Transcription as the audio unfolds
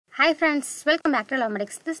Hi friends, welcome back to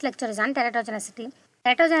Lomedics. This lecture is on teratogenicity.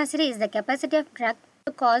 Teratogenicity is the capacity of drug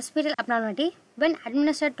to cause fetal abnormality when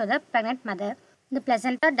administered to the pregnant mother. The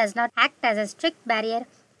placenta does not act as a strict barrier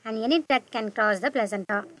and any drug can cross the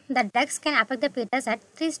placenta. The drugs can affect the fetus at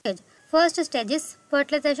three stages. First stage is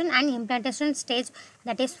fertilization and implantation stage,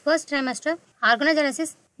 that is first trimester,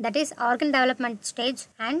 organogenesis, that is organ development stage,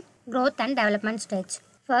 and growth and development stage.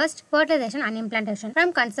 First, fertilization and implantation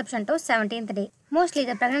from conception to 17th day. Mostly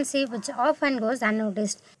the pregnancy which often goes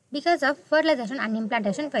unnoticed because of fertilization and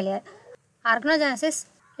implantation failure. Organogenesis,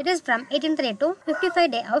 it is from 18th day to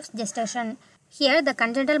 55 day of gestation. Here the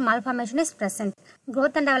congenital malformation is present.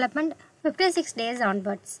 Growth and development 56 days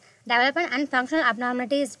onwards. Development and functional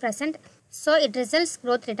abnormality is present, so it results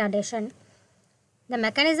growth retardation. The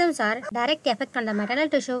mechanisms are direct effect on the maternal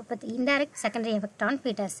tissue with indirect secondary effect on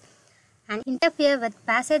fetus, and interfere with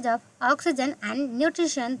passage of oxygen and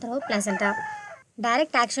nutrition through placenta.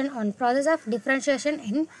 Direct action on process of differentiation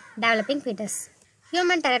in developing fetus.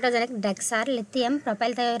 Human teratogenic drugs are lithium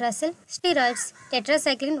propylthiouracil, steroids,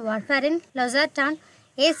 tetracycline, warfarin, losartan,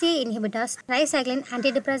 ACE inhibitors, tricycline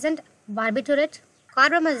antidepressant, barbiturate,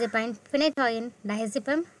 carbamazepine, phenytoin,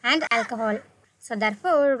 diazepam, and alcohol. So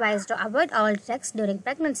therefore, wise to avoid all drugs during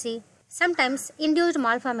pregnancy. Sometimes induced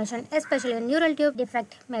malformation, especially a neural tube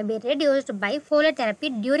defect, may be reduced by folate therapy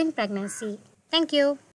during pregnancy. Thank you.